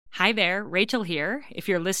Hi there, Rachel here. If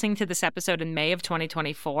you're listening to this episode in May of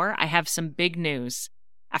 2024, I have some big news.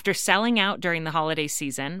 After selling out during the holiday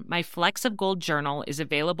season, my Flecks of Gold journal is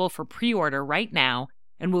available for pre-order right now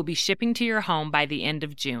and will be shipping to your home by the end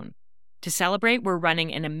of June. To celebrate, we're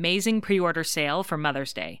running an amazing pre-order sale for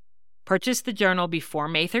Mother's Day. Purchase the journal before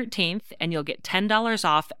May 13th and you'll get $10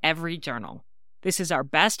 off every journal. This is our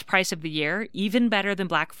best price of the year, even better than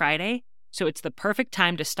Black Friday, so it's the perfect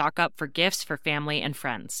time to stock up for gifts for family and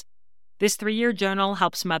friends. This 3-year journal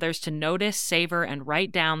helps mothers to notice, savor, and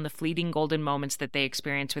write down the fleeting golden moments that they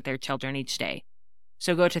experience with their children each day.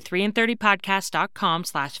 So go to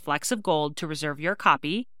 3in30podcast.com/flecksofgold to reserve your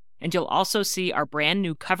copy, and you'll also see our brand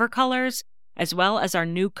new cover colors, as well as our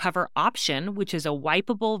new cover option, which is a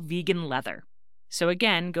wipeable vegan leather. So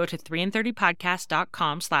again, go to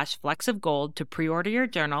 3in30podcast.com/flecksofgold to pre-order your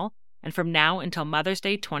journal, and from now until Mother's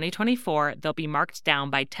Day 2024, they'll be marked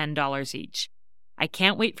down by $10 each. I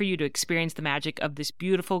can't wait for you to experience the magic of this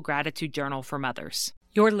beautiful gratitude journal for mothers.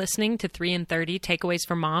 You're listening to 3 in 30 Takeaways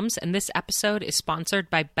for Moms, and this episode is sponsored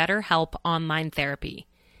by BetterHelp Online Therapy.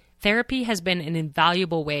 Therapy has been an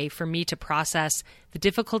invaluable way for me to process the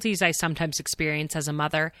difficulties I sometimes experience as a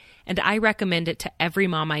mother, and I recommend it to every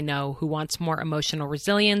mom I know who wants more emotional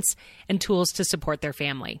resilience and tools to support their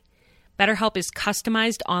family. BetterHelp is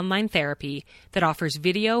customized online therapy that offers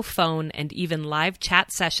video, phone, and even live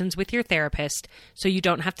chat sessions with your therapist, so you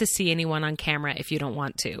don't have to see anyone on camera if you don't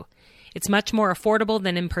want to. It's much more affordable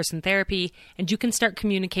than in-person therapy, and you can start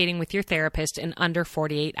communicating with your therapist in under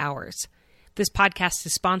 48 hours. This podcast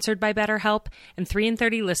is sponsored by BetterHelp, and 3 in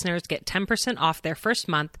 30 listeners get 10% off their first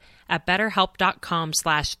month at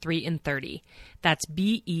betterhelp.com/3in30. That's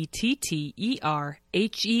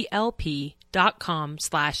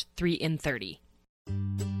BetterHelp.com/3in30.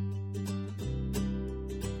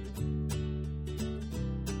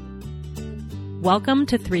 Welcome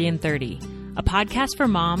to 3 in 30, a podcast for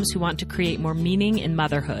moms who want to create more meaning in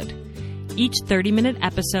motherhood. Each 30-minute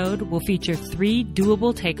episode will feature 3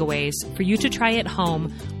 doable takeaways for you to try at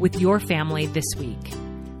home with your family this week.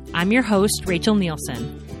 I'm your host, Rachel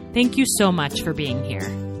Nielsen. Thank you so much for being here.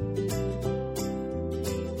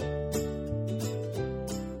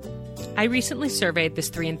 I recently surveyed this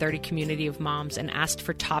 3 in 30 community of moms and asked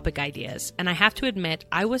for topic ideas, and I have to admit,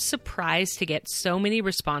 I was surprised to get so many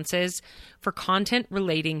responses for content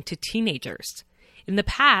relating to teenagers. In the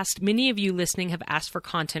past, many of you listening have asked for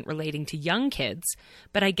content relating to young kids,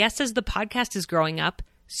 but I guess as the podcast is growing up,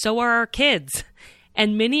 so are our kids.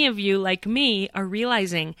 And many of you, like me, are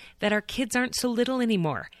realizing that our kids aren't so little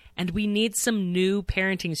anymore, and we need some new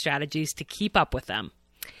parenting strategies to keep up with them.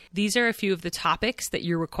 These are a few of the topics that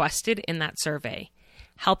you requested in that survey.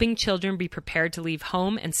 Helping children be prepared to leave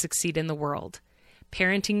home and succeed in the world.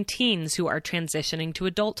 Parenting teens who are transitioning to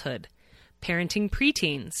adulthood. Parenting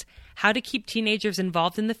preteens, how to keep teenagers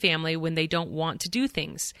involved in the family when they don't want to do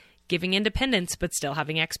things, giving independence but still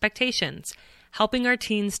having expectations, helping our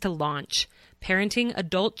teens to launch, parenting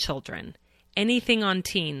adult children, anything on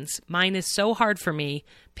teens. Mine is so hard for me.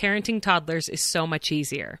 Parenting toddlers is so much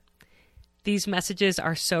easier. These messages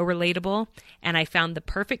are so relatable, and I found the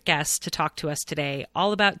perfect guests to talk to us today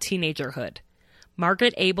all about teenagerhood.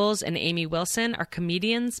 Margaret Ables and Amy Wilson are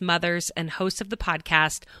comedians, mothers, and hosts of the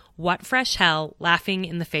podcast, What Fresh Hell? Laughing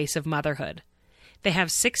in the Face of Motherhood. They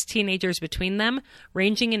have 6 teenagers between them,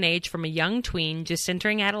 ranging in age from a young tween just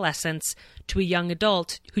entering adolescence to a young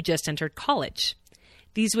adult who just entered college.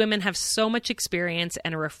 These women have so much experience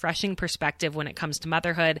and a refreshing perspective when it comes to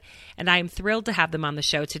motherhood, and I am thrilled to have them on the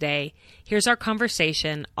show today. Here's our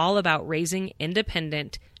conversation all about raising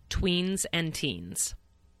independent tweens and teens.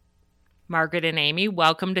 Margaret and Amy,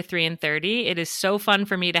 welcome to 3 in 30. It is so fun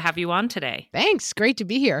for me to have you on today. Thanks. Great to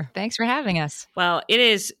be here. Thanks for having us. Well, it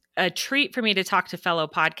is a treat for me to talk to fellow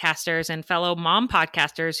podcasters and fellow mom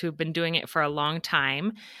podcasters who've been doing it for a long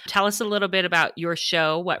time. Tell us a little bit about your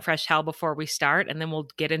show, What Fresh Hell, before we start, and then we'll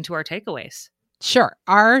get into our takeaways. Sure.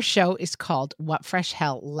 Our show is called What Fresh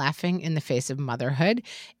Hell? Laughing in the Face of Motherhood.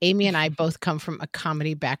 Amy and I both come from a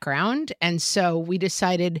comedy background, and so we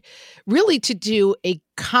decided really to do a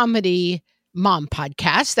comedy mom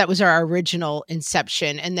podcast. That was our original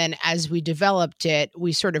inception. And then as we developed it,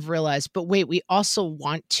 we sort of realized, but wait, we also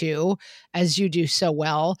want to, as you do so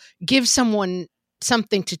well, give someone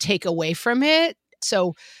something to take away from it.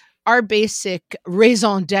 So our basic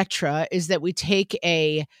raison d'etre is that we take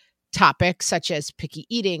a topic such as picky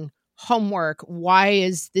eating, homework, why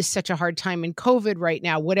is this such a hard time in COVID right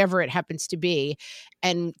now, whatever it happens to be.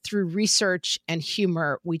 And through research and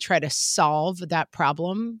humor, we try to solve that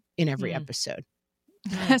problem in every episode.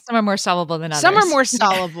 Some are more solvable than others. Some are more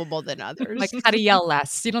solvable than others. Like how to yell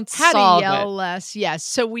less. You don't how solve to yell it. less. Yes.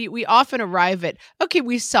 So we often arrive at, okay,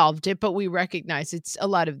 we solved it, but we recognize it's a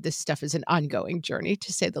lot of this stuff is an ongoing journey,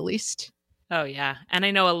 to say the least. Oh, yeah. And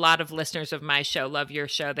I know a lot of listeners of my show love your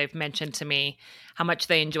show. They've mentioned to me how much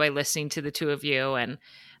they enjoy listening to the two of you and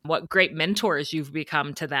what great mentors you've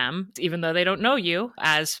become to them, even though they don't know you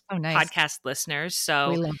as podcast listeners.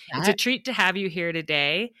 So it's a treat to have you here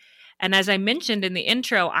today. And as I mentioned in the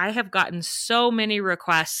intro, I have gotten so many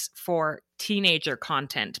requests for teenager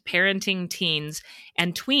content, parenting teens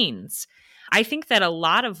and tweens. I think that a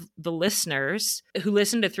lot of the listeners who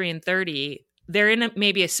listen to 3 in 30, they're in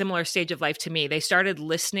maybe a similar stage of life to me. They started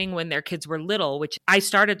listening when their kids were little, which I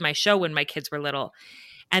started my show when my kids were little.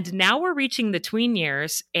 And now we're reaching the tween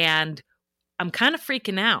years and I'm kind of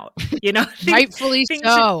freaking out, you know? Rightfully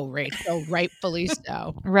so, Rachel. Rightfully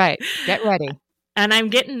so. Right. Get ready. And I'm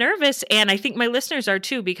getting nervous. And I think my listeners are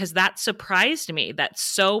too, because that surprised me that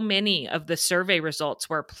so many of the survey results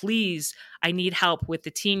were, please, I need help with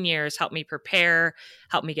the teen years. Help me prepare.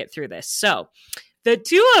 Help me get through this. So the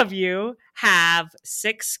two of you have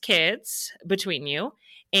 6 kids between you,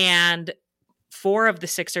 and 4 of the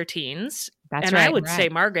 6 are teens. That's and right. I would say,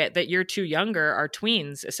 Margaret, that your 2 younger are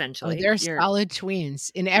tweens, essentially. Oh, they're solid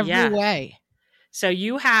tweens in every way. So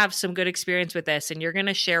you have some good experience with this, and you're going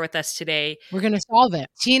to share with us today. We're going to solve it.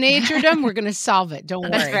 Teenagerdom, we're going to solve it. Don't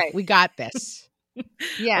worry. That's right. We got this.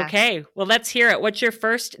 Yeah. Okay. Well, let's hear it. What's your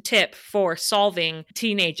first tip for solving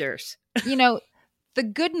teenagers? You know, the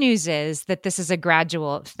good news is that this is a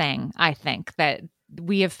gradual thing, I think, that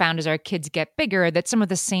we have found as our kids get bigger, that some of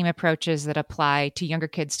the same approaches that apply to younger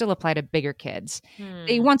kids still apply to bigger kids.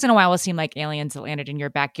 They once in a while will seem like aliens that landed in your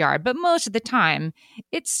backyard, but most of the time,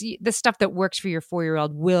 it's the stuff that works for your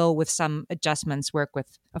 4-year-old will, with some adjustments, work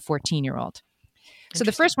with a 14-year-old. So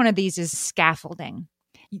the first one of these is scaffolding.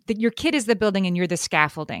 Your kid is the building and you're the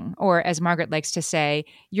scaffolding. Or as Margaret likes to say,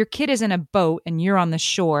 your kid is in a boat and you're on the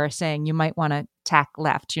shore saying you might want to tack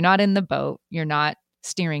left. You're not in the boat. You're not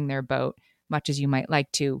steering their boat much as you might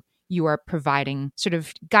like to. You are providing sort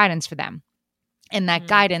of guidance for them. And that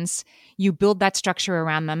guidance, you build that structure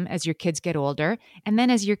around them as your kids get older. And then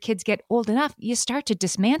as your kids get old enough, you start to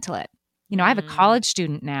dismantle it. You know, I have a college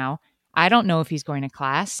student now. I don't know if he's going to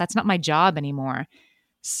class. That's not my job anymore.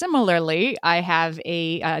 Similarly, I have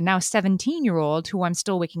a now 17-year-old who I'm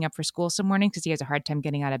still waking up for school some mornings because he has a hard time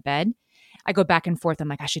getting out of bed. I go back and forth. I'm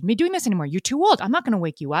like, I shouldn't be doing this anymore. You're too old. I'm not going to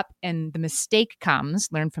wake you up. And the mistake comes,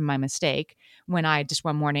 learn from my mistake, when I just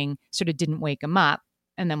one morning sort of didn't wake him up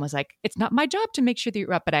and then was like, it's not my job to make sure that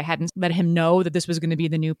you're up. But I hadn't let him know that this was going to be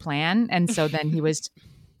the new plan. And so then he was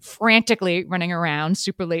frantically running around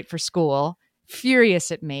super late for school,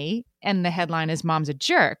 furious at me. And the headline is Mom's a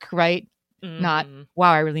jerk, right? Not,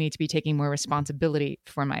 wow, I really need to be taking more responsibility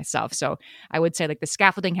for myself. So I would say like the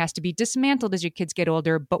scaffolding has to be dismantled as your kids get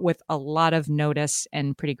older, but with a lot of notice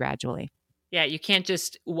and pretty gradually. Yeah, you can't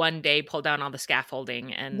just one day pull down all the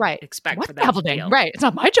scaffolding and expect for that scaffolding? to feel. Right. It's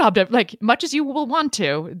not my job to, like, much as you will want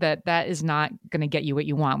to, that is not going to get you what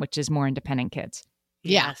you want, which is more independent kids.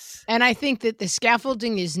 Yes. And I think that the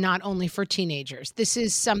scaffolding is not only for teenagers. This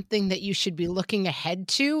is something that you should be looking ahead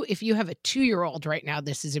to. If you have a 2-year-old right now,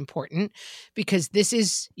 this is important because this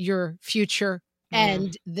is your future,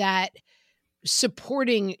 and that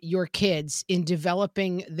supporting your kids in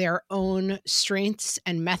developing their own strengths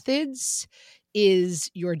and methods is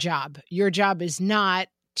your job. Your job is not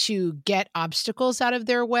to get obstacles out of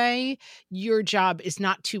their way. Your job is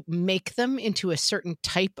not to make them into a certain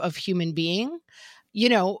type of human being. You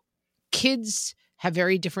know, kids have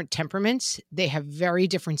very different temperaments. They have very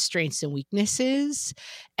different strengths and weaknesses.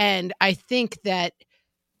 And I think that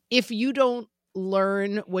if you don't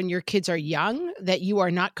learn when your kids are young that you are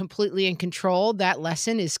not completely in control, that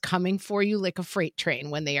lesson is coming for you like a freight train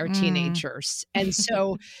when they are teenagers. And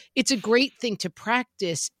so it's a great thing to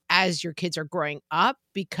practice as your kids are growing up,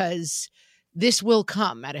 because this will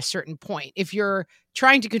come at a certain point. If you're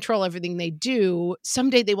trying to control everything they do,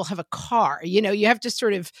 someday they will have a car. You know, you have to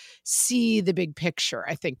sort of see the big picture,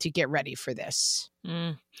 I think, to get ready for this.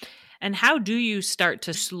 And how do you start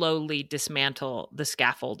to slowly dismantle the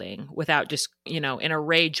scaffolding without just, you know, in a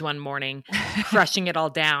rage one morning, crushing it all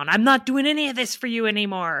down? I'm not doing any of this for you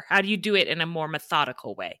anymore. How do you do it in a more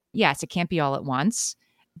methodical way? Yes, it can't be all at once.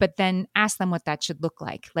 But then ask them what that should look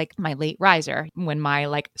like. Like my late riser, when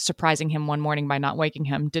my surprising him one morning by not waking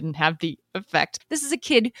him didn't have the effect. This is a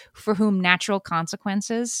kid for whom natural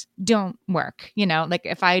consequences don't work. You know, like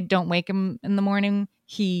if I don't wake him in the morning,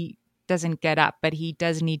 he doesn't get up, but he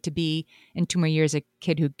does need to be in 2 more years a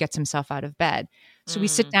kid who gets himself out of bed. So we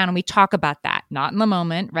sit down and we talk about that, not in the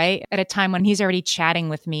moment, right? At a time when he's already chatting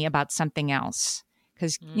with me about something else.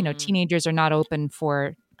 Because, teenagers are not open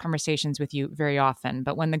for conversations with you very often.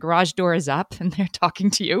 But when the garage door is up and they're talking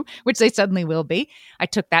to you, which they suddenly will be, I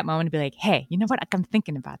took that moment to be like, hey, you know what? I'm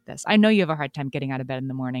thinking about this. I know you have a hard time getting out of bed in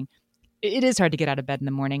the morning. It is hard to get out of bed in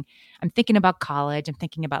the morning. I'm thinking about college. I'm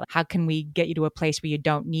thinking about how can we get you to a place where you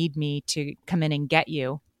don't need me to come in and get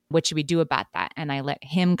you? What should we do about that? And I let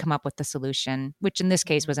him come up with the solution, which in this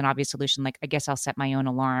case was an obvious solution. Like, I guess I'll set my own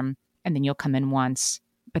alarm and then you'll come in once,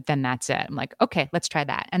 but then that's it. I'm like, okay, let's try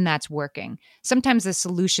that. And that's working. Sometimes the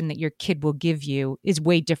solution that your kid will give you is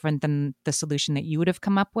way different than the solution that you would have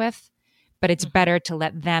come up with. But it's better to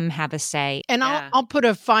let them have a say. And I'll put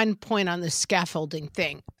a fine point on the scaffolding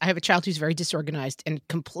thing. I have a child who's very disorganized and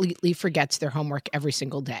completely forgets their homework every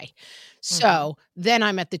single day. So then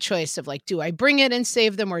I'm at the choice of like, do I bring it and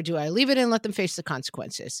save them or do I leave it and let them face the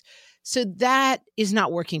consequences? So that is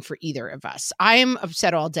not working for either of us. I'm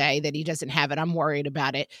upset all day that he doesn't have it. I'm worried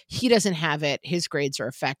about it. He doesn't have it. His grades are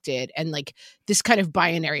affected. And like this kind of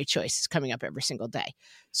binary choice is coming up every single day.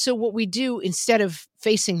 So what we do instead of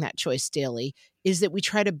facing that choice daily is that we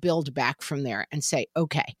try to build back from there and say,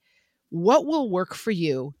 okay, what will work for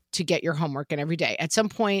you to get your homework in every day? At some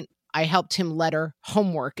point, I helped him letter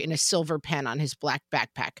homework in a silver pen on his black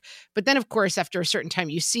backpack. But then, of course, after a certain time,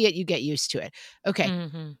 you see it, you get used to it. Okay.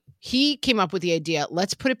 He came up with the idea,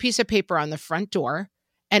 let's put a piece of paper on the front door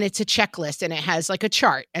and it's a checklist and it has like a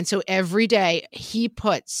chart. And so every day he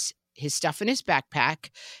puts his stuff in his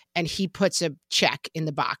backpack and he puts a check in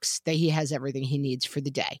the box that he has everything he needs for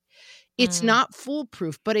the day. It's not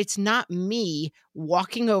foolproof, but it's not me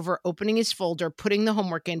walking over, opening his folder, putting the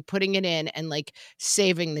homework in, putting it in, and like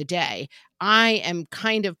saving the day. I am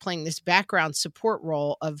kind of playing this background support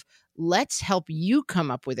role of let's help you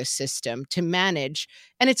come up with a system to manage.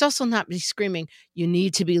 And it's also not me screaming, you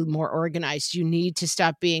need to be more organized. You need to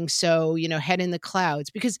stop being so, head in the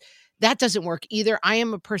clouds, because that doesn't work either. I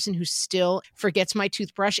am a person who still forgets my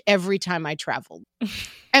toothbrush every time I travel.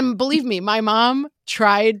 And believe me, my mom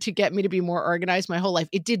tried to get me to be more organized my whole life.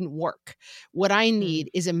 It didn't work. What I need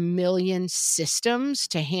is a million systems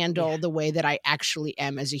to handle the way that I actually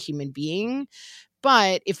am as a human being.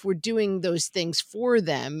 But if we're doing those things for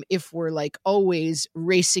them, if we're like always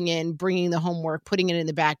racing in, bringing the homework, putting it in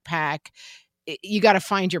the backpack, you got to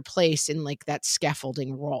find your place in like that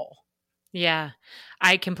scaffolding role. Yeah,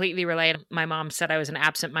 I completely relate. My mom said I was an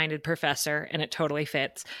absent-minded professor, and it totally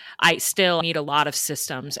fits. I still need a lot of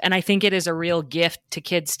systems, and I think it is a real gift to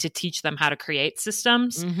kids to teach them how to create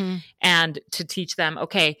systems and to teach them,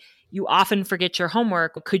 okay, you often forget your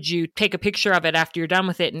homework. Could you take a picture of it after you're done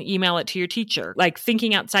with it and email it to your teacher? Like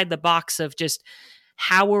thinking outside the box of just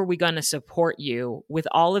how are we going to support you with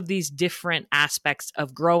all of these different aspects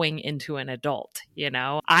of growing into an adult?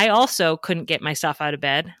 I also couldn't get myself out of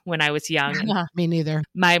bed when I was young. Me neither.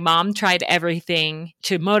 My mom tried everything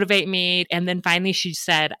to motivate me. And then finally she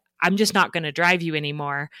said, I'm just not going to drive you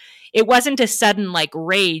anymore. It wasn't a sudden like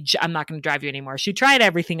rage. I'm not going to drive you anymore. She tried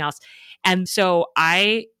everything else. And so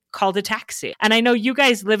I called a taxi. And I know you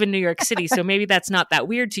guys live in New York City, so maybe that's not that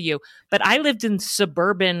weird to you, but I lived in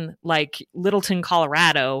suburban, like Littleton,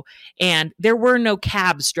 Colorado, and there were no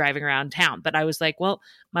cabs driving around town. But I was like, well,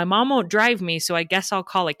 my mom won't drive me, so I guess I'll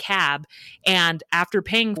call a cab. And after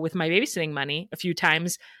paying with my babysitting money a few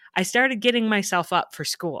times, I started getting myself up for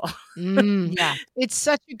school. Yeah. It's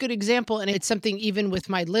such a good example. And it's something even with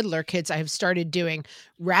my littler kids I have started doing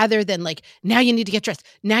rather than like, now you need to get dressed.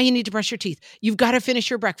 Now you need to brush your teeth. You've got to finish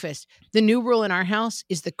your breakfast. The new rule in our house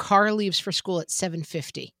is the car leaves for school at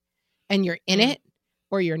 7:50 and you're in it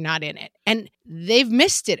or you're not in it. And they've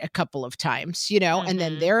missed it a couple of times, and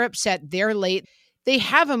then they're upset. They're late. They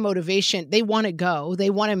have a motivation. They want to go. They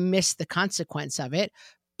want to miss the consequence of it.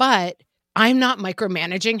 But I'm not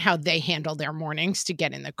micromanaging how they handle their mornings to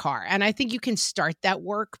get in the car. And I think you can start that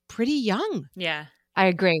work pretty young. Yeah. I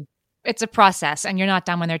agree. It's a process and you're not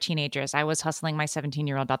done when they're teenagers. I was hustling my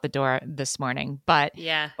 17-year-old out the door this morning, but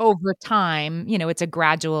over time, it's a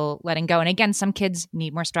gradual letting go. And again, some kids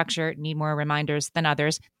need more structure, need more reminders than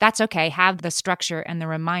others. That's okay. Have the structure and the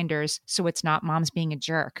reminders so it's not mom's being a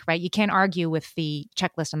jerk, right? You can't argue with the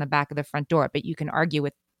checklist on the back of the front door, but you can argue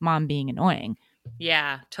with mom being annoying.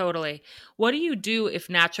 Yeah, totally. What do you do if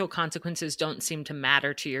natural consequences don't seem to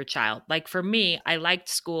matter to your child? Like for me, I liked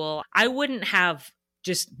school. I wouldn't have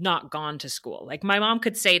just not gone to school. Like my mom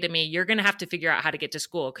could say to me, you're going to have to figure out how to get to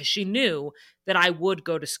school, because she knew that I would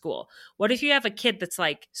go to school. What if you have a kid that's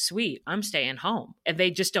like, sweet, I'm staying home, and they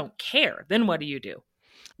just don't care? Then what do you do?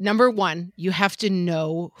 Number one, you have to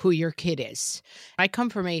know who your kid is. I come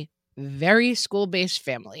from a very school-based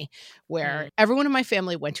family where everyone in my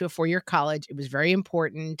family went to a 4-year college. It was very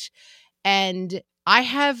important. And I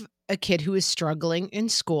have a kid who is struggling in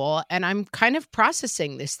school, and I'm kind of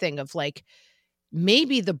processing this thing of like,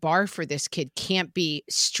 maybe the bar for this kid can't be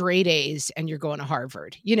straight A's and you're going to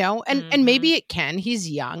Harvard, and maybe it can. He's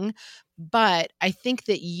young. But I think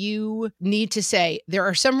that you need to say, there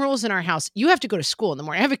are some rules in our house. You have to go to school in the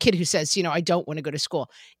morning. I have a kid who says, I don't want to go to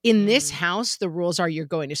school. In this house, the rules are you're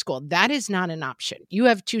going to school. That is not an option. You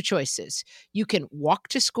have two choices. You can walk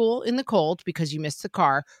to school in the cold because you missed the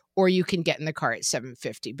car, or you can get in the car at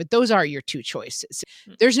 7:50. But those are your two choices.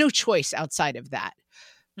 There's no choice outside of that.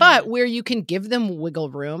 But where you can give them wiggle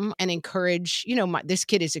room and encourage, this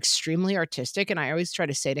kid is extremely artistic. And I always try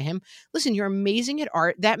to say to him, listen, you're amazing at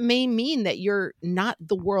art. That may mean that you're not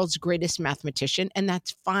the world's greatest mathematician. And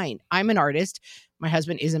that's fine. I'm an artist. My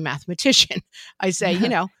husband is a mathematician. I say,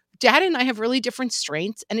 Dad and I have really different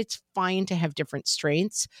strengths, and it's fine to have different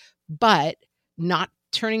strengths, but not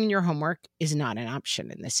turning in your homework is not an option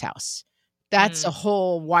in this house. That's a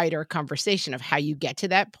whole wider conversation of how you get to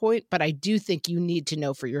that point. But I do think you need to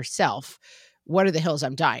know for yourself, what are the hills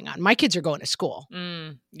I'm dying on? My kids are going to school.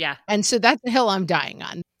 Yeah. And so that's the hill I'm dying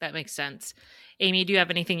on. That makes sense. Amy, do you have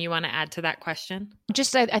anything you want to add to that question?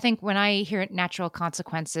 Just, I think when I hear natural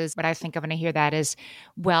consequences, what I think of when I hear that is,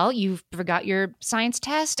 well, you forgot your science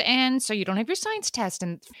test, and so you don't have your science test.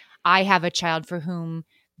 And I have a child for whom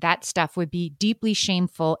that stuff would be deeply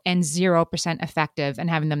shameful and 0% effective, and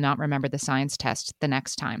having them not remember the science test the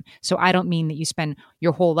next time. So I don't mean that you spend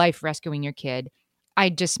your whole life rescuing your kid. I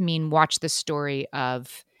just mean watch the story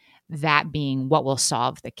of that being what will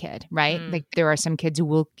solve the kid, right? Like there are some kids who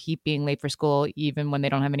will keep being late for school even when they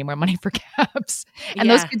don't have any more money for cabs. And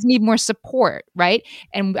those kids need more support, right?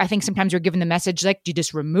 And I think sometimes you're given the message like, you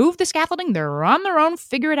just remove the scaffolding, they're on their own,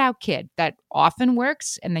 figure it out, kid. That often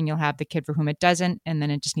works. And then you'll have the kid for whom it doesn't. And then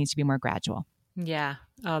it just needs to be more gradual. Yeah.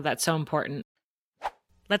 Oh, that's so important.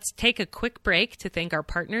 Let's take a quick break to thank our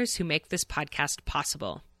partners who make this podcast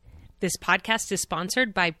possible. This podcast is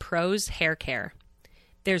sponsored by Prose Hair Care.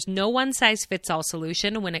 There's no one-size-fits-all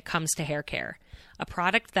solution when it comes to hair care. A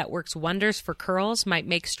product that works wonders for curls might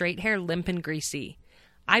make straight hair limp and greasy.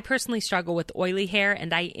 I personally struggle with oily hair,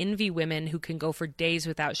 and I envy women who can go for days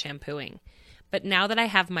without shampooing. But now that I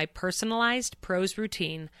have my personalized Prose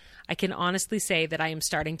routine, I can honestly say that I am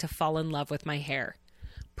starting to fall in love with my hair.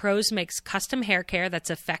 Prose makes custom hair care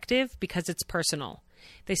that's effective because it's personal.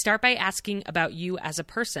 They start by asking about you as a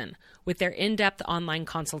person with their in-depth online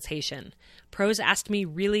consultation. Prose asked me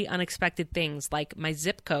really unexpected things like my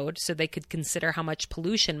zip code so they could consider how much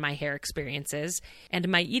pollution my hair experiences, and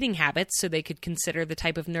my eating habits so they could consider the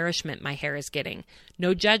type of nourishment my hair is getting.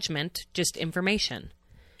 No judgment, just information.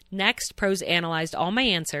 Next, Prose analyzed all my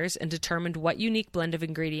answers and determined what unique blend of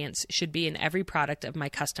ingredients should be in every product of my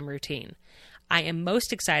custom routine. I am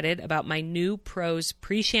most excited about my new Prose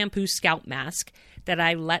pre-shampoo scalp mask that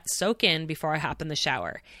I let soak in before I hop in the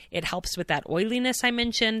shower. It helps with that oiliness I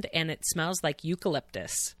mentioned, and it smells like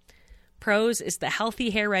eucalyptus. Prose is the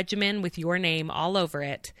healthy hair regimen with your name all over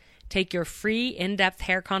it. Take your free in-depth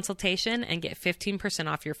hair consultation and get 15%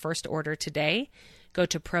 off your first order today. Go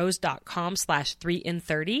to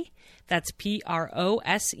prose.com/3in30. That's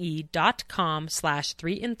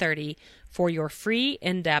prose.com/3in30 for your free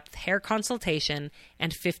in-depth hair consultation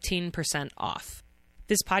and 15% off.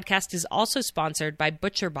 This podcast is also sponsored by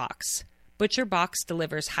ButcherBox. ButcherBox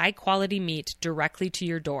delivers high-quality meat directly to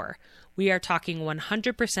your door. We are talking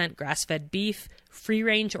 100% grass-fed beef,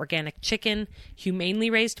 free-range organic chicken, humanely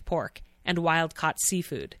raised pork, and wild-caught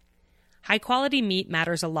seafood. High-quality meat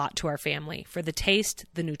matters a lot to our family for the taste,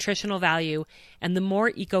 the nutritional value, and the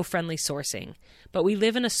more eco-friendly sourcing. But we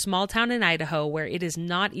live in a small town in Idaho where it is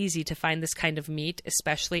not easy to find this kind of meat,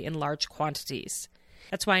 especially in large quantities.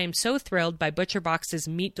 That's why I'm so thrilled by ButcherBox's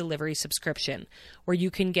meat delivery subscription, where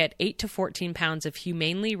you can get 8 to 14 pounds of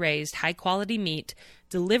humanely raised high-quality meat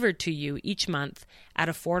delivered to you each month at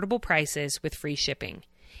affordable prices with free shipping.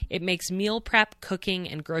 It makes meal prep, cooking,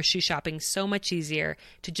 and grocery shopping so much easier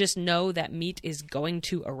to just know that meat is going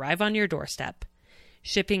to arrive on your doorstep.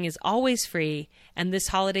 Shipping is always free, and this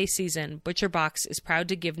holiday season, ButcherBox is proud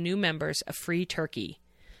to give new members a free turkey.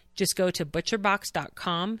 Just go to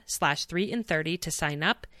butcherbox.com/3in30 to sign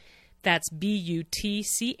up. That's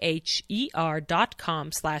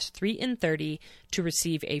butcher.com/3in30 to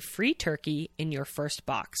receive a free turkey in your first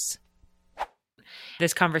box.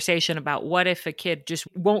 This conversation about what if a kid just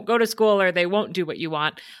won't go to school or they won't do what you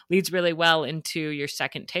want leads really well into your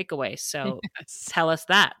second takeaway. So Tell us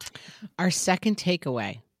that. Our second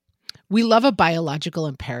takeaway. We love a biological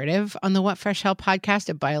imperative on the What Fresh Hell podcast.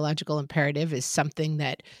 A biological imperative is something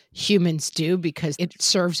that humans do because it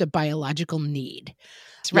serves a biological need.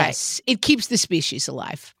 Right. Yes, it keeps the species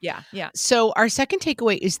alive. Yeah. Yeah. So our second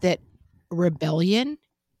takeaway is that rebellion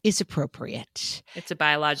is appropriate. It's a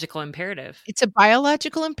biological imperative. It's a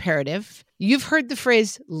biological imperative. You've heard the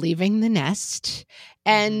phrase leaving the nest,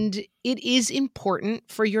 and it is important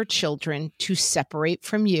for your children to separate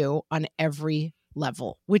from you on every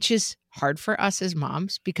level, which is hard for us as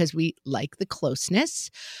moms because we like the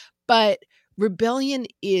closeness, but rebellion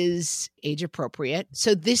is age appropriate.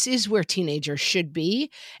 So this is where teenagers should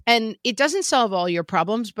be. And it doesn't solve all your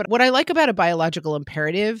problems. But what I like about a biological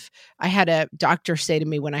imperative, I had a doctor say to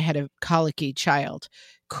me when I had a colicky child,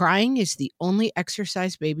 crying is the only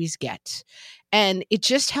exercise babies get. And it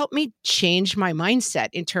just helped me change my mindset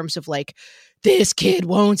in terms of like, this kid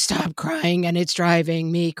won't stop crying and it's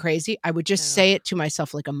driving me crazy. I would just say it to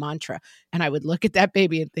myself like a mantra. And I would look at that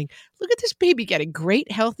baby and think, look at this baby getting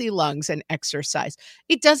great, healthy lungs and exercise.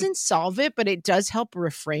 It doesn't solve it, but it does help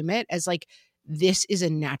reframe it as like, this is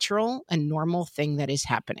a natural and normal thing that is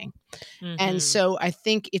happening. And so I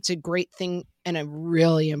think it's a great thing and a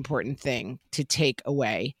really important thing to take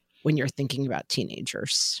away when you're thinking about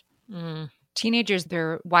teenagers. Teenagers,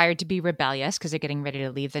 they're wired to be rebellious because they're getting ready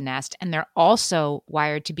to leave the nest. And they're also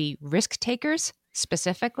wired to be risk takers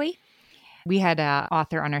specifically. We had an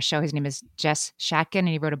author on our show. His name is Jess Shatkin, and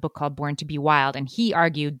he wrote a book called Born to be Wild. And he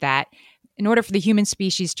argued that in order for the human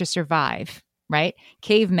species to survive, right,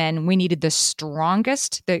 cavemen, we needed the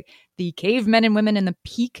strongest, the cavemen and women in the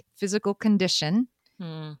peak physical condition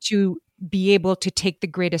to be able to take the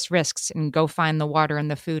greatest risks and go find the water and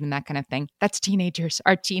the food and that kind of thing. That's teenagers.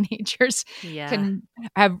 Our teenagers can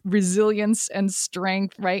have resilience and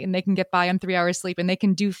strength, right? And they can get by on 3 hours sleep and they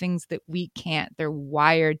can do things that we can't. They're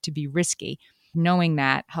wired to be risky. Knowing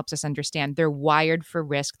that helps us understand they're wired for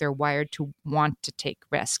risk. They're wired to want to take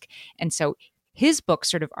risk. And so his book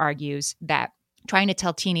sort of argues that trying to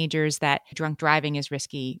tell teenagers that drunk driving is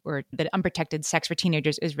risky or that unprotected sex for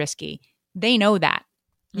teenagers is risky, they know that.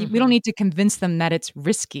 We don't need to convince them that it's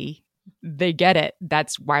risky. They get it.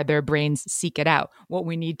 That's why their brains seek it out. What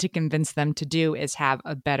we need to convince them to do is have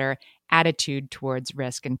a better attitude towards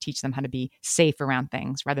risk and teach them how to be safe around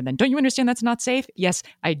things rather than, don't you understand that's not safe? Yes,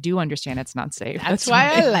 I do understand it's not safe. That's why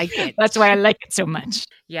I like it. That's why I like it so much.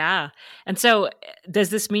 Yeah. And so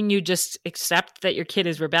does this mean you just accept that your kid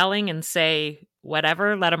is rebelling and say,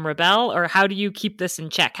 whatever, let them rebel? Or how do you keep this in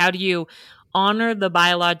check? How do you honor the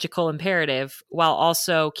biological imperative while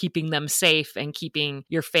also keeping them safe and keeping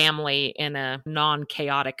your family in a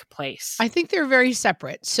non-chaotic place? I think they're very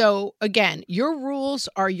separate. So again, your rules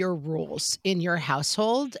are your rules in your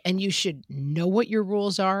household, and you should know what your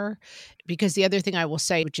rules are. Because the other thing I will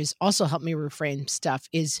say, which has also helped me reframe stuff,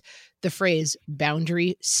 is the phrase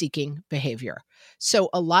boundary seeking behavior. So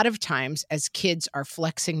a lot of times as kids are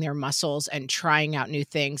flexing their muscles and trying out new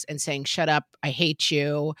things and saying, shut up, I hate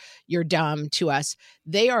you, you're dumb to us,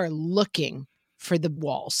 they are looking for the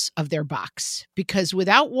walls of their box. Because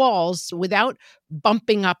without walls, without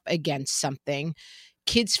bumping up against something,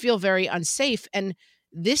 kids feel very unsafe. And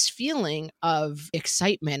this feeling of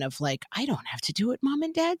excitement of like, I don't have to do what mom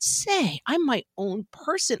and dad say. I'm my own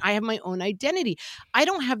person. I have my own identity. I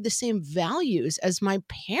don't have the same values as my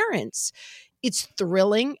parents. It's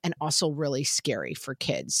thrilling and also really scary for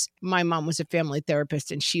kids. My mom was a family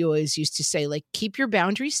therapist, and she always used to say, like, keep your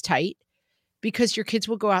boundaries tight because your kids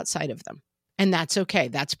will go outside of them. And that's okay.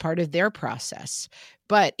 That's part of their process.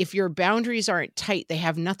 But if your boundaries aren't tight, they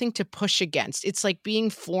have nothing to push against. It's like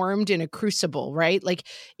being formed in a crucible, right? Like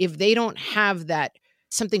if they don't have that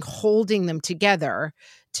something holding them together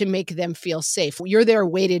to make them feel safe, you're their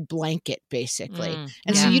weighted blanket, basically.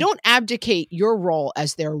 And so you don't abdicate your role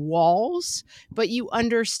as their walls, but you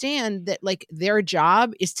understand that like their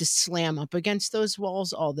job is to slam up against those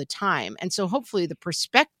walls all the time. And so hopefully the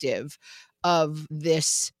perspective of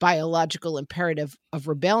this biological imperative of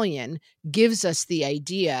rebellion gives us the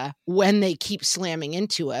idea when they keep slamming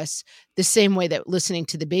into us, the same way that listening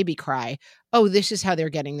to the baby cry, oh, this is how they're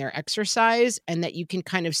getting their exercise, and that you can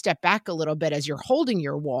kind of step back a little bit as you're holding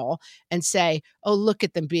your wall and say, oh, look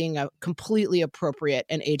at them being a completely appropriate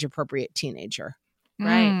and age-appropriate teenager.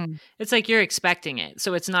 Right. It's like you're expecting it.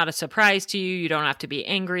 So it's not a surprise to you. You don't have to be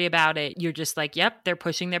angry about it. You're just like, yep, they're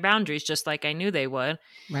pushing their boundaries just like I knew they would.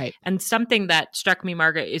 Right. And something that struck me,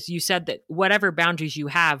 Margaret, is you said that whatever boundaries you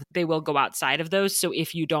have, they will go outside of those. So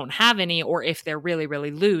if you don't have any, or if they're really, really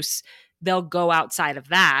loose, they'll go outside of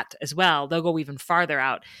that as well. They'll go even farther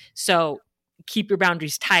out. So keep your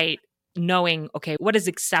boundaries tight knowing, okay, what is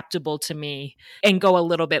acceptable to me and go a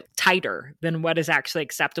little bit tighter than what is actually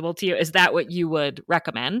acceptable to you. Is that what you would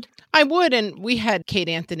recommend? I would. And we had Kate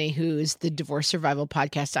Anthony, who is the Divorce Survival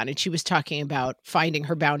podcast, on, and she was talking about finding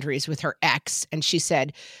her boundaries with her ex. And she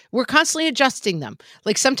said, we're constantly adjusting them.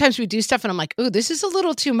 Like sometimes we do stuff and I'm like, oh, this is a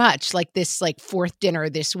little too much. Like this, like fourth dinner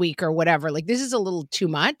this week or whatever. Like this is a little too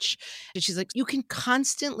much. And she's like, you can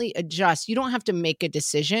constantly adjust. You don't have to make a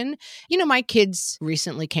decision. You know, my kids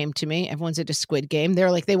recently came to me. Everyone's at a Squid Game. They're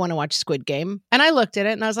like, they want to watch Squid Game. And I looked at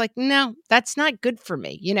it and I was like, no, that's not good for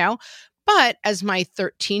me, you know? But as my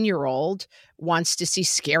 13-year-old wants to see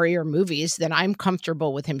scarier movies than I'm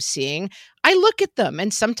comfortable with him seeing, I look at them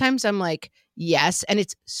and sometimes I'm like, yes. And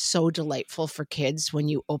it's so delightful for kids when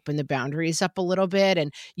you open the boundaries up a little bit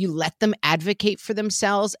and you let them advocate for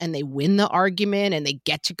themselves and they win the argument and they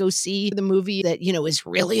get to go see the movie that, you know, is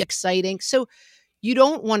really exciting. So you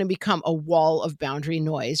don't want to become a wall of boundary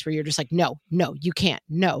noise where you're just like, no, you can't.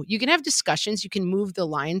 No, you can have discussions. You can move the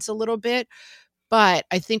lines a little bit. But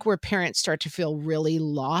I think where parents start to feel really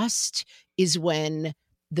lost is when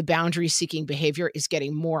the boundary seeking behavior is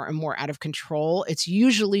getting more and more out of control. It's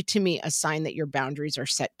usually, to me, a sign that your boundaries are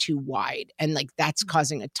set too wide. And like that's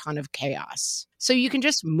causing a ton of chaos. So you can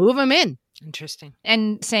just move them in. Interesting.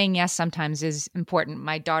 And saying yes sometimes is important.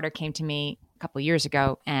 My daughter came to me a couple of years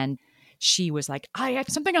ago and she was like, I have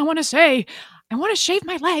something I want to say. I want to shave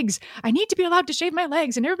my legs. I need to be allowed to shave my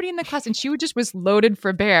legs. And everybody in the class, and she just was loaded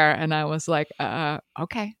for bear. And I was like,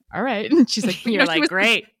 okay, all right. And she's like, you're like,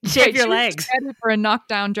 great, shave your legs. Ready for a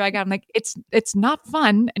knockdown, drag out. I'm like, it's not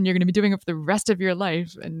fun, and you're going to be doing it for the rest of your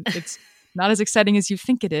life, and it's not as exciting as you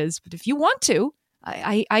think it is. But if you want to,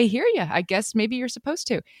 I hear you. I guess maybe you're supposed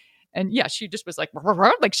to. And yeah, she just was like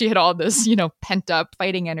she had all this, pent up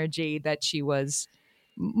fighting energy that she was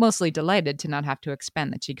mostly delighted to not have to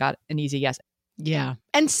expend, that she got an easy yes. Yeah.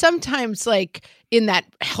 And sometimes, like in that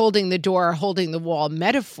holding the door, holding the wall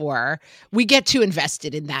metaphor, we get too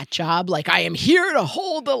invested in that job. Like, I am here to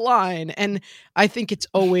hold the line. And I think it's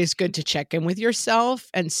always good to check in with yourself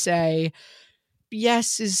and say,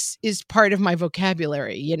 yes is part of my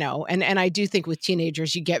vocabulary, And I do think with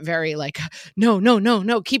teenagers, you get very like,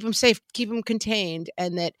 no, keep them safe, keep them contained.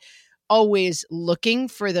 And that always looking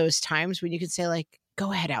for those times when you can say like,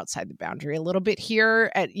 go ahead outside the boundary a little bit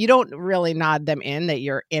here. You don't really nod them in that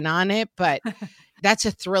you're in on it, but that's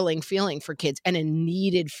a thrilling feeling for kids and a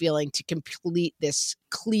needed feeling to complete this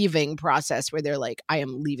cleaving process where they're like, I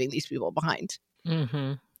am leaving these people behind.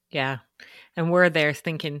 Mm-hmm. Yeah. And we're there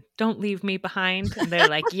thinking, don't leave me behind. And they're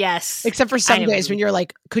like, yes. Except for some days when you're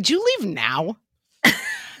like, could you leave now?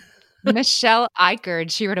 Michelle Eichard,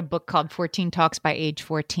 she wrote a book called 14 Talks by Age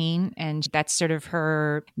 14. And that's sort of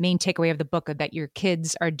her main takeaway of the book, that your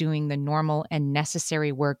kids are doing the normal and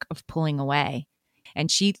necessary work of pulling away. And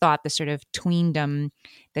she thought the sort of tweendom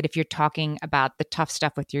that if you're talking about the tough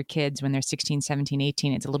stuff with your kids when they're 16, 17,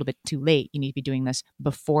 18, it's a little bit too late. You need to be doing this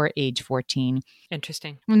before age 14.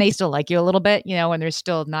 Interesting. When they still like you a little bit, when they're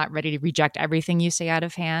still not ready to reject everything you say out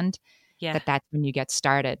of hand. Yeah. That's when you get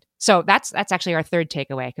started. So that's actually our third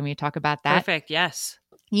takeaway. Can we talk about that? Perfect. Yes.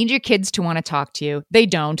 You need your kids to want to talk to you. They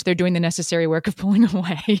don't. They're doing the necessary work of pulling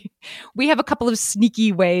away. We have a couple of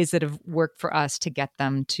sneaky ways that have worked for us to get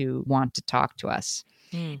them to want to talk to us.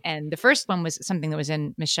 And the first one was something that was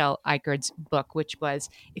in Michelle Eichard's book, which was,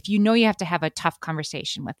 if you know you have to have a tough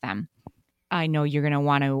conversation with them, I know you're going to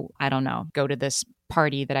want to, I don't know, go to this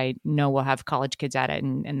party that I know will have college kids at it,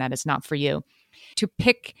 and that is not for you. To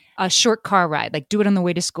pick a short car ride, like do it on the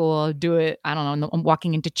way to school, do it, I don't know,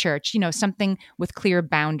 walking into church, something with clear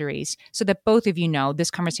boundaries so that both of you know this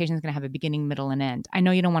conversation is going to have a beginning, middle, and end. I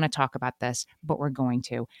know you don't want to talk about this, but we're going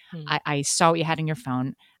to. I saw what you had on your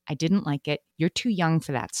phone. I didn't like it. You're too young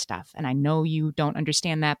for that stuff. And I know you don't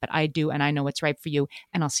understand that, but I do. And I know what's right for you.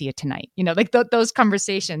 And I'll see you tonight. Those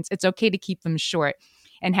conversations, it's okay to keep them short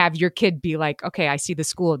and have your kid be like, okay, I see the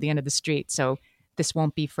school at the end of the street, so this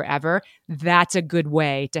won't be forever. That's a good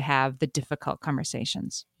way to have the difficult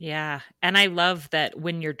conversations. Yeah. And I love that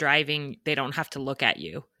when you're driving, they don't have to look at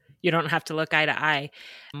you. You don't have to look eye to eye.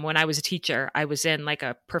 When I was a teacher, I was in like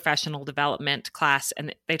a professional development class,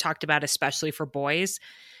 and they talked about, especially for boys,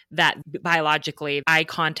 that biologically eye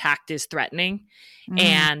contact is threatening.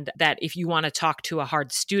 And that if you want to talk to a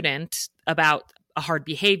hard student about a hard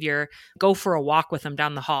behavior, go for a walk with them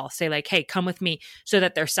down the hall. Say like, hey, come with me, so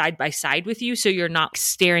that they're side by side with you. So you're not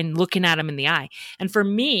staring, looking at them in the eye. And for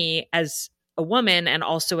me, as a woman, and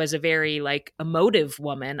also as a very like emotive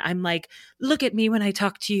woman, I'm like, look at me when I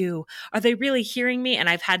talk to you. Are they really hearing me? And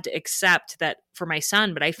I've had to accept that for my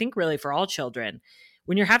son, but I think really for all children,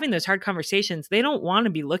 when you're having those hard conversations, they don't want to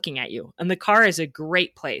be looking at you. And the car is a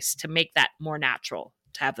great place to make that more natural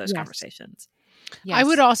to have those conversations. Yes. I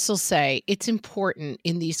would also say it's important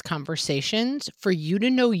in these conversations for you to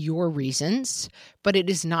know your reasons, but it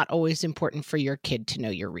is not always important for your kid to know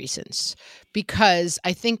your reasons. Because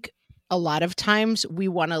I think a lot of times we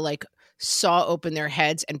want to like saw open their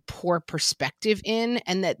heads and pour perspective in,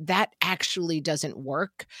 and that actually doesn't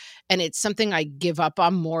work. And it's something I give up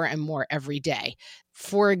on more and more every day.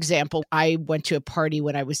 For example, I went to a party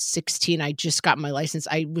when I was 16. I just got my license.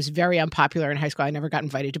 I was very unpopular in high school. I never got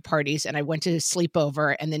invited to parties. And I went to a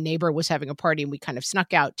sleepover, and the neighbor was having a party, and we kind of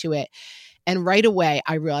snuck out to it. And right away,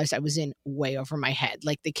 I realized I was in way over my head.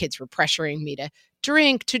 Like the kids were pressuring me to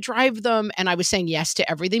drink, to drive them. And I was saying yes to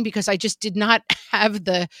everything because I just did not have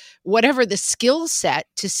the skill set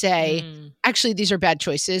to say, actually, these are bad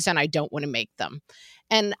choices and I don't want to make them.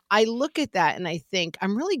 And I look at that and I think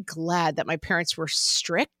I'm really glad that my parents were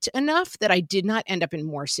strict enough that I did not end up in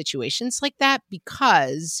more situations like that,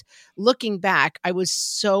 because looking back, I was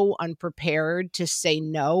so unprepared to say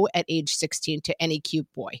no at age 16 to any cute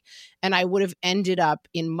boy. And I would have ended up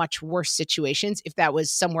in much worse situations if that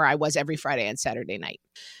was somewhere I was every Friday and Saturday night.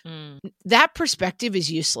 That perspective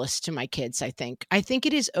is useless to my kids, I think. I think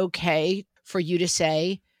it is okay for you to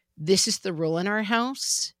say, this is the rule in our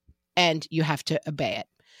house, and you have to obey it.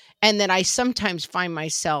 And then I sometimes find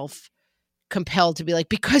myself compelled to be like,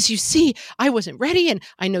 because you see, I wasn't ready and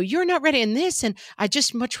I know you're not ready in this. And I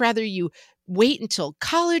just much rather you wait until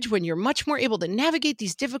college when you're much more able to navigate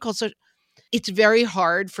these difficult. So it's very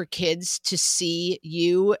hard for kids to see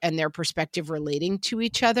you and their perspective relating to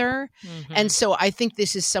each other. And so I think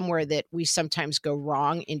this is somewhere that we sometimes go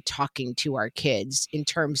wrong in talking to our kids in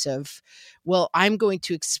terms of, well, I'm going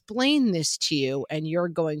to explain this to you and you're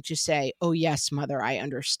going to say, oh, yes, mother, I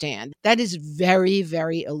understand. That is very,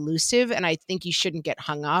 very elusive. And I think you shouldn't get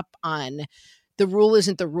hung up on the rule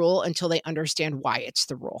isn't the rule until they understand why it's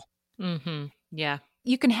the rule. Yeah.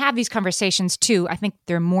 You can have these conversations too. I think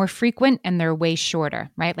they're more frequent and they're way shorter,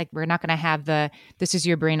 right? Like we're not going to have this is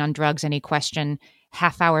your brain on drugs, any question,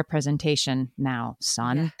 half-hour presentation now,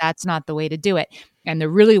 son. Yeah. That's not the way to do it. And the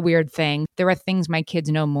really weird thing, there are things my kids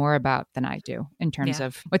know more about than I do in terms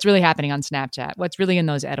of what's really happening on Snapchat, what's really in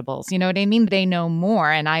those edibles. You know what I mean? They know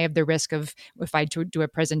more. And I have the risk of, if I do a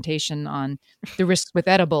presentation on the risks with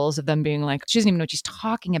edibles, of them being like, she doesn't even know what she's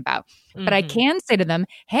talking about. But I can say to them,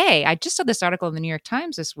 hey, I just saw this article in the New York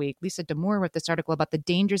Times this week. Lisa D'Amour wrote this article about the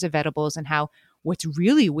dangers of edibles and how what's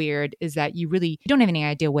really weird is that you don't have any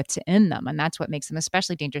idea what's in them. And that's what makes them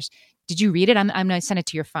especially dangerous. Did you read it? I'm going to send it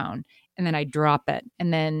to your phone. And then I drop it.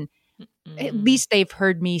 And then at least they've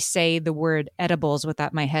heard me say the word edibles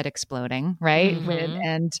without my head exploding, right?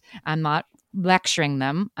 And I'm not lecturing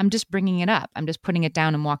them. I'm just bringing it up. I'm just putting it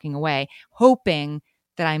down and walking away, hoping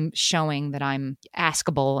that I'm showing that I'm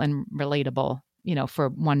askable and relatable, for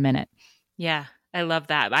 1 minute. Yeah, I love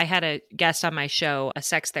that. I had a guest on my show, a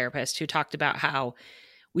sex therapist, who talked about how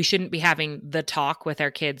we shouldn't be having the talk with our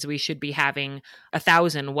kids. We should be having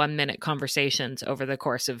 1,000 1-minute conversations over the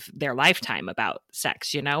course of their lifetime about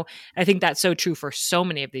sex, I think that's so true for so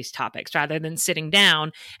many of these topics, rather than sitting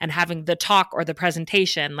down and having the talk or the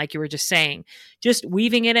presentation, like you were just saying, just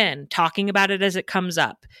weaving it in, talking about it as it comes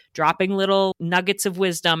up, dropping little nuggets of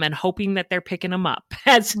wisdom and hoping that they're picking them up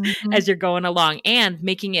as you're going along, and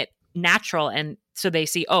making it natural. And so they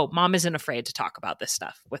see, oh, mom isn't afraid to talk about this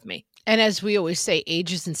stuff with me. And as we always say,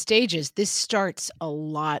 ages and stages, this starts a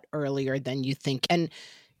lot earlier than you think. And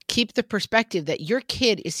keep the perspective that your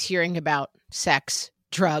kid is hearing about sex,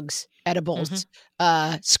 drugs, edibles,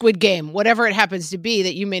 Squid Game, whatever it happens to be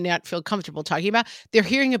that you may not feel comfortable talking about. They're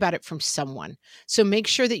hearing about it from someone. So make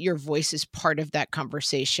sure that your voice is part of that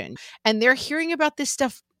conversation. And they're hearing about this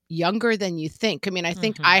stuff younger than you think. I mean, I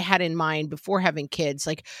think I had in mind before having kids,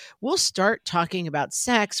 like, we'll start talking about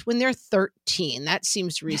sex when they're 13. That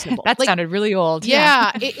seems reasonable. That sounded really old.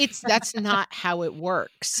 Yeah. That's not how it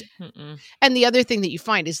works. And the other thing that you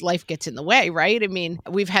find is life gets in the way, right? I mean,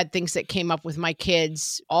 we've had things that came up with my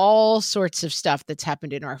kids, all sorts of stuff that's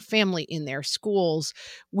happened in our family, in their schools.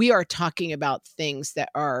 We are talking about things that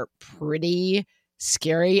are pretty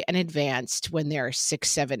scary and advanced when they're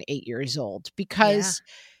 6, 7, 8 years old, because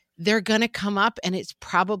they're going to come up, and it's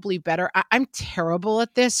probably better. I'm terrible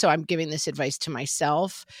at this, so I'm giving this advice to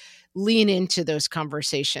myself. Lean into those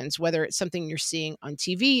conversations, whether it's something you're seeing on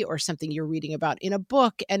TV or something you're reading about in a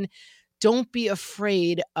book. And don't be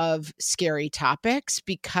afraid of scary topics,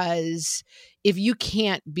 because if you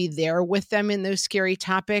can't be there with them in those scary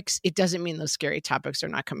topics, it doesn't mean those scary topics are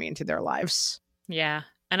not coming into their lives. Yeah.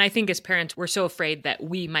 And I think as parents, we're so afraid that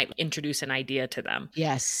we might introduce an idea to them.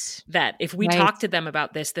 Yes. That if we Right. talk to them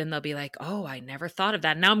about this, then they'll be like, oh, I never thought of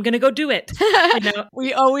that. Now I'm going to go do it.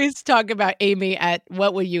 We always talk about Amy at,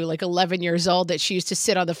 what were you, like 11 years old, that she used to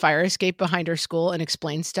sit on the fire escape behind her school and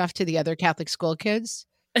explain stuff to the other Catholic school kids.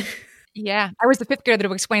 Yeah. I was the fifth grader that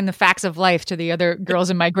would explain the facts of life to the other girls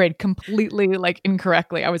in my grade completely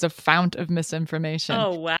incorrectly. I was a fount of misinformation.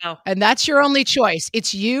 Oh, wow. And that's your only choice.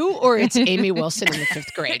 It's you or it's Amy Wilson in the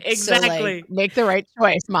 5th grade. Exactly. So make the right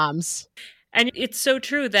choice, moms. And it's so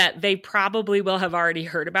true that they probably will have already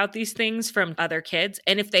heard about these things from other kids.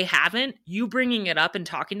 And if they haven't, you bringing it up and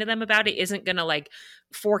talking to them about it isn't going to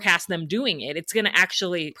forecast them doing it. It's going to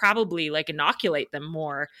actually probably inoculate them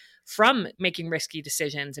more from making risky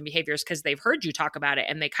decisions and behaviors because they've heard you talk about it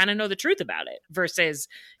and they kind of know the truth about it versus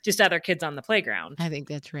just other kids on the playground. I think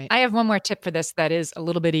that's right. I have one more tip for this that is a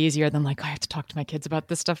little bit easier than I have to talk to my kids about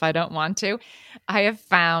this stuff I don't want to. I have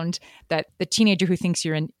found that the teenager who thinks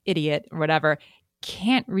you're an idiot or whatever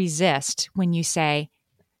can't resist when you say,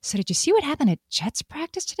 so did you see what happened at Jets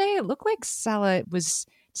practice today? It looked like Salah was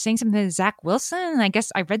saying something to Zach Wilson. And I guess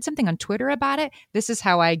I read something on Twitter about it. This is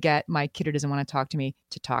how I get my kid who doesn't want to talk to me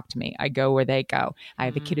to talk to me. I go where they go. I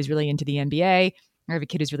have a kid who's really into the NBA. I have a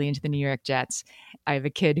kid who's really into the New York Jets. I have a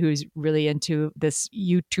kid who's really into this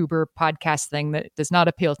YouTuber podcast thing that does not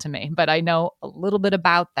appeal to me, but I know a little bit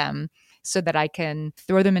about them so that I can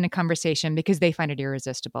throw them in a conversation because they find it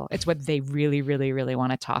irresistible. It's what they really, really, really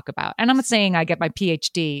want to talk about. And I'm not saying I get my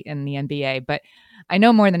PhD in the NBA, but I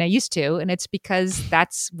know more than I used to. And it's because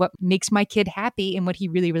that's what makes my kid happy and what he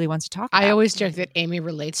really, really wants to talk about. I always joke that Amy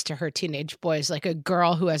relates to her teenage boys like a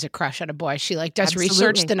girl who has a crush on a boy. She does Absolutely.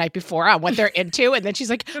 research the night before on what they're into. And then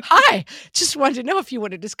she's like, hi, just wanted to know if you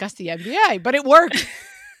want to discuss the NBA. But it worked.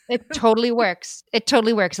 It totally works. It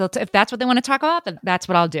totally works. If that's what they want to talk about, then that's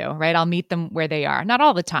what I'll do, right? I'll meet them where they are. Not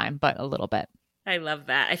all the time, but a little bit. I love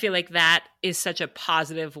that. I feel like that is such a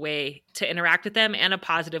positive way to interact with them and a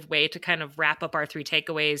positive way to kind of wrap up our 3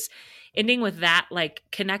 takeaways. Ending with that,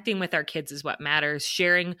 connecting with our kids is what matters,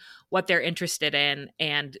 sharing what they're interested in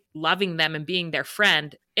and loving them and being their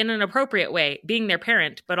friend in an appropriate way, being their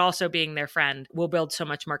parent, but also being their friend will build so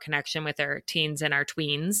much more connection with our teens and our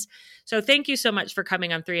tweens. So thank you so much for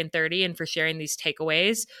coming on 3 and 30 and for sharing these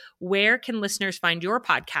takeaways. Where can listeners find your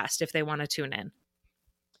podcast if they want to tune in?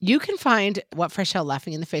 You can find What Fresh Hell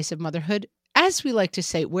Laughing in the Face of Motherhood, as we like to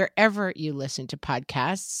say, wherever you listen to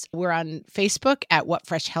podcasts. We're on Facebook at What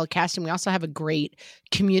Fresh Hellcast, and we also have a great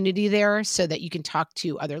community there so that you can talk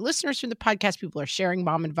to other listeners from the podcast. People are sharing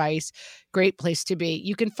mom advice. Great place to be.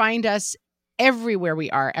 You can find us everywhere we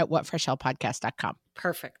are at whatfreshhellpodcast.com.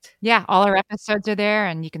 Perfect. Yeah, all our episodes are there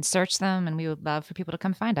and you can search them and we would love for people to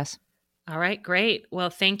come find us. All right, great.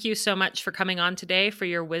 Well, thank you so much for coming on today, for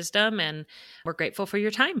your wisdom, and we're grateful for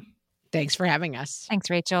your time. Thanks for having us. Thanks,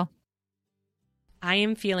 Rachel. I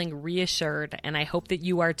am feeling reassured, and I hope that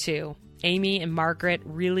you are too. Amy and Margaret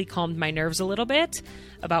really calmed my nerves a little bit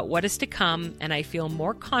about what is to come, and I feel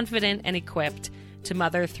more confident and equipped to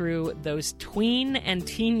mother through those tween and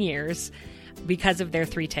teen years because of their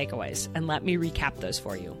 3 takeaways. And let me recap those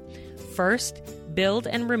for you. First, build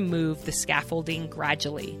and remove the scaffolding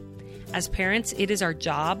gradually. As parents, it is our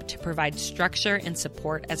job to provide structure and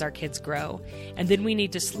support as our kids grow, and then we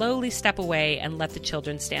need to slowly step away and let the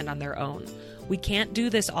children stand on their own. We can't do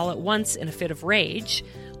this all at once in a fit of rage.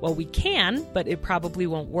 Well, we can, but it probably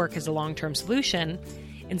won't work as a long-term solution.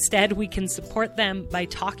 Instead, we can support them by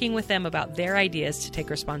talking with them about their ideas to take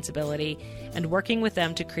responsibility and working with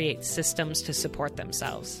them to create systems to support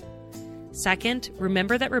themselves. Second,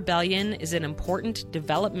 remember that rebellion is an important,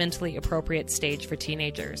 developmentally appropriate stage for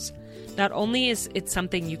teenagers. Not only is it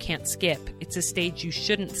something you can't skip, it's a stage you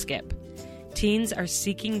shouldn't skip. Teens are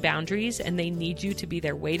seeking boundaries and they need you to be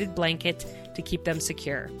their weighted blanket to keep them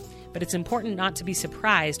secure. But it's important not to be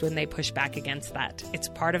surprised when they push back against that. It's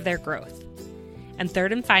part of their growth. And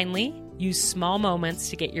third and finally, use small moments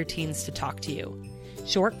to get your teens to talk to you.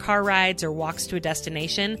 Short car rides or walks to a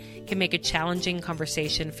destination can make a challenging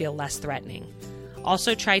conversation feel less threatening.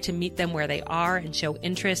 Also try to meet them where they are and show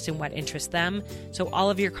interest in what interests them, so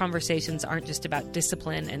all of your conversations aren't just about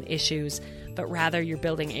discipline and issues, but rather you're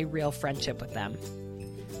building a real friendship with them.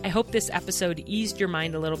 I hope this episode eased your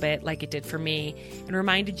mind a little bit like it did for me and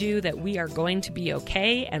reminded you that we are going to be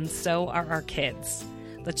okay, and so are our kids.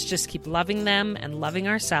 Let's just keep loving them and loving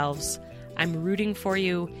ourselves. I'm rooting for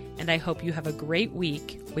you, and I hope you have a great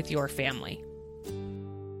week with your family.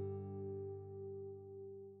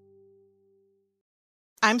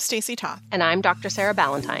 I'm Stacey Toth. And I'm Dr. Sarah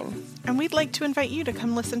Ballantyne. And we'd like to invite you to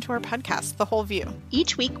come listen to our podcast, The Whole View.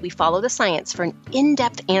 Each week, we follow the science for an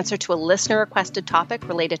in-depth answer to a listener-requested topic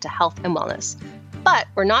related to health and wellness. But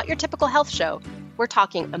we're not your typical health show. We're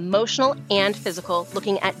talking emotional and physical,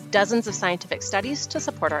 looking at dozens of scientific studies to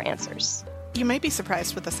support our answers. You might be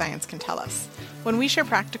surprised what the science can tell us. When we share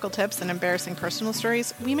practical tips and embarrassing personal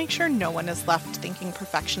stories, we make sure no one is left thinking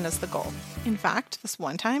perfection is the goal. In fact, this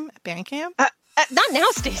one time at band camp... Not now,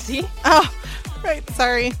 Stacey. Oh, right,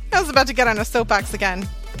 sorry. I was about to get on a soapbox again.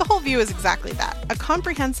 The Whole View is exactly that, a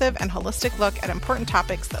comprehensive and holistic look at important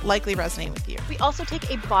topics that likely resonate with you. We also take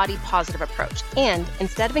a body-positive approach, and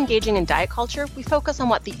instead of engaging in diet culture, we focus on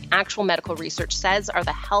what the actual medical research says are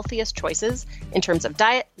the healthiest choices in terms of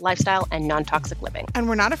diet, lifestyle, and non-toxic living. And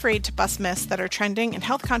we're not afraid to bust myths that are trending in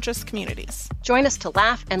health-conscious communities. Join us to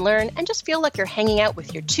laugh and learn and just feel like you're hanging out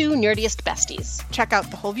with your two nerdiest besties. Check out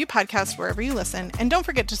the Whole View podcast wherever you listen, and don't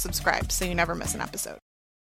forget to subscribe so you never miss an episode.